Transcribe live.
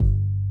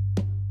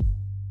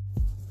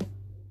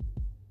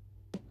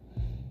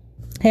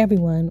Hey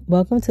everyone,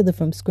 welcome to the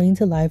From Screen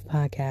to Life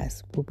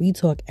podcast, where we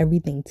talk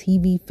everything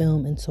TV,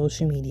 film, and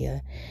social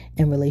media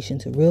in relation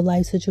to real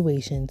life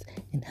situations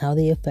and how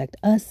they affect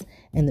us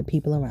and the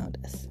people around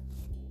us.